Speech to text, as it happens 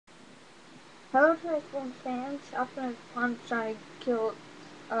Hello Transform fans, Optimus Prime tried to kill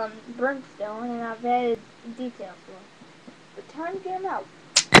Brimstone and I've added details to him. But time to get him out.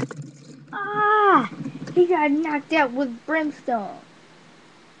 Ah! He got knocked out with Brimstone.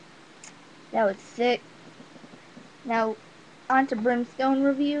 That was sick. Now on to Brimstone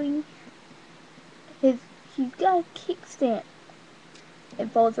reviewing. He's got a kickstand. It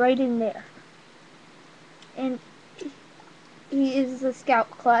falls right in there. And he is a scout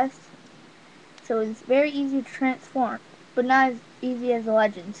class. So it's very easy to transform, but not as easy as the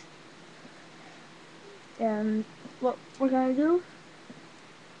Legends. And what we're gonna do,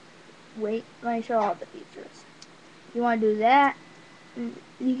 wait, let me show all the features. You wanna do that,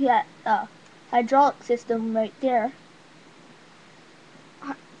 you got a hydraulic system right there.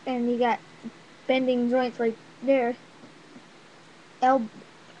 And you got bending joints right there.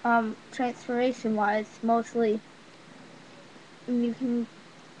 Transformation wise, mostly you can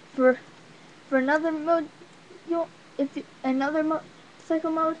for another mode, another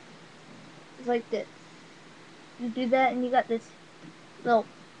cycle mode is like this. You do that and you got this little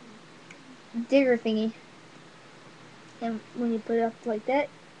digger thingy, and when you put it up like that,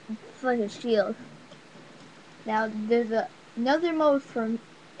 it's like a shield. Now there's another mode for me.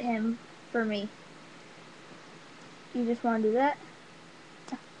 You just want to do that.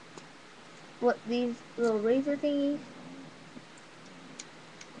 What these little razor thingies?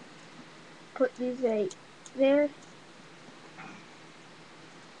 Put these right there.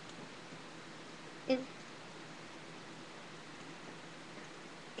 And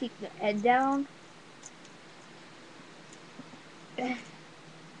keep the head down.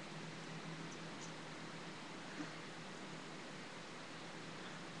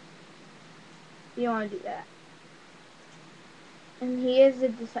 You want to do that. And here's the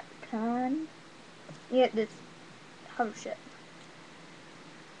Decepticon. You get this hover ship.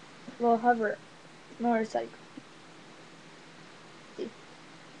 Well, hover motorcycle. See.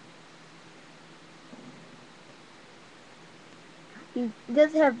 He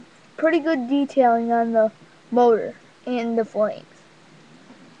does have pretty good detailing on the motor and the flames.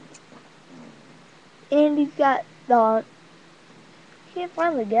 And he's got the, can't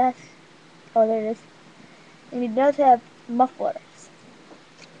find the gas. Oh, there it is. And he does have mufflers.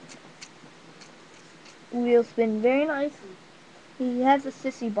 Wheel spin, very nice. He has a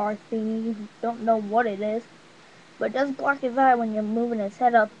sissy bar thingy. You don't know what it is, but it does block his eye when you're moving his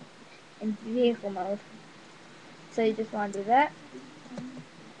head up in vehicle mode. So you just want to do that.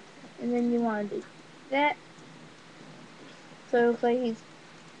 And then you want to do that. So it looks like he's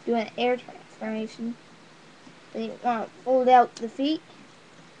doing an air transformation. Then you want to fold out the feet.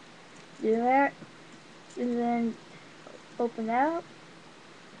 Do that. And then open that up.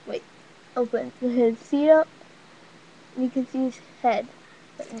 Wait. Open his seat up. You can see his head.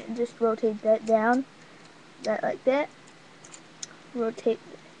 And just rotate that down. That like that. Rotate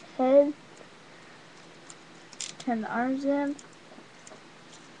the head. Turn the arms in.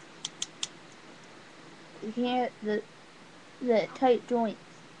 You can get the tight joints.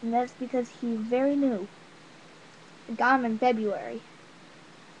 And that's because he's very new. I got him in February.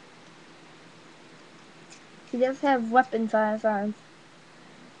 He does have weapons on his arms.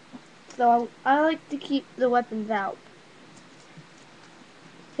 So I like to keep the weapons out.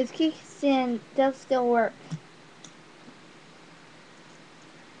 His kickstand does still work.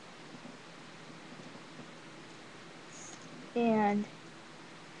 And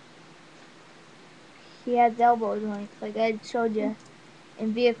he has elbow joints like I showed you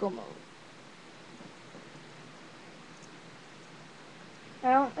in vehicle mode.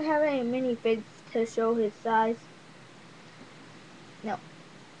 I don't have any minifigs to show his size. No.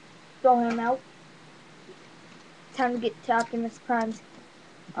 Throw him out. Time to get to Optimus Prime's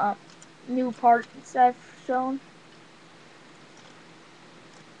new parts I've shown.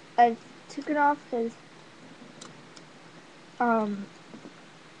 I took it off his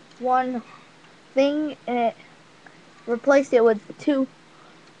one thing and it replaced it with two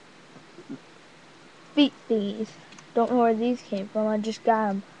feet thingies. Don't know where these came from, I just got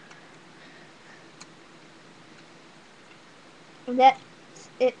them. And that's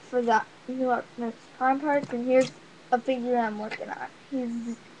it for the new Optimus Prime parts, and here's a figure I'm working on.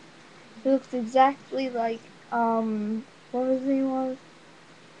 He looks exactly like, what his name was?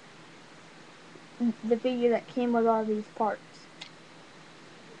 The figure that came with all these parts.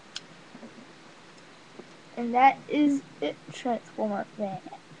 And that is it, Transformer fans.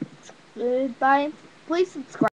 Goodbye. Please subscribe.